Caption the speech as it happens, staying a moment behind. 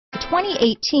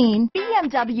2018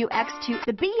 BMW X2.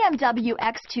 The BMW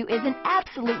X2 is an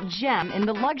absolute gem in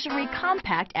the luxury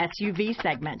compact SUV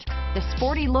segment. The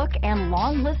sporty look and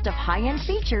long list of high-end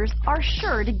features are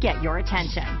sure to get your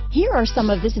attention. Here are some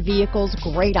of this vehicle's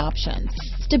great options: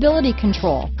 stability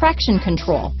control, traction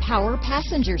control, power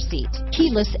passenger seat,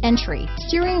 keyless entry,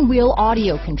 steering wheel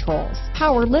audio controls,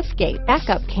 power liftgate,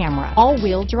 backup camera,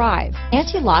 all-wheel drive,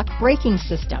 anti-lock braking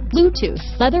system, Bluetooth,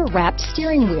 leather-wrapped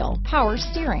steering wheel, power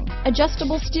steering,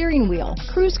 adjustable steering wheel,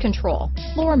 cruise control,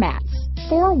 floor mats,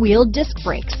 four-wheel disc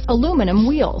brakes, aluminum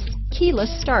wheels, keyless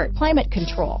start, climate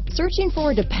control. Searching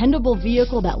for a dependable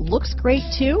vehicle that looks great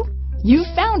too? You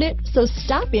found it, so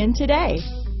stop in today.